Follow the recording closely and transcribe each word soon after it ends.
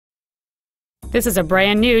This is a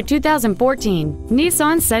brand new 2014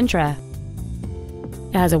 Nissan Sentra.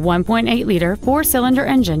 It has a 1.8-liter four-cylinder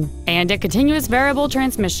engine and a continuous variable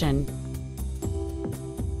transmission.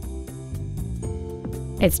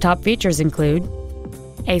 Its top features include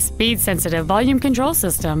a speed-sensitive volume control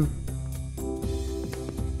system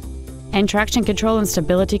and traction control and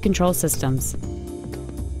stability control systems.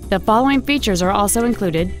 The following features are also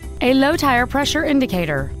included: a low tire pressure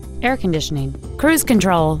indicator, air conditioning, cruise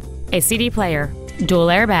control, a CD player, dual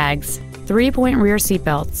airbags, 3-point rear seat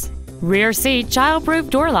belts, rear seat child-proof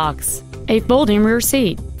door locks, a folding rear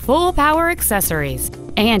seat, full power accessories,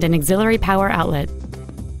 and an auxiliary power outlet.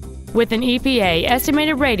 With an EPA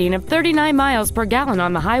estimated rating of 39 miles per gallon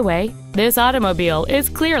on the highway, this automobile is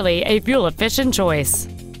clearly a fuel-efficient choice.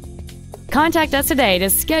 Contact us today to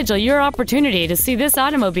schedule your opportunity to see this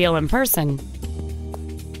automobile in person.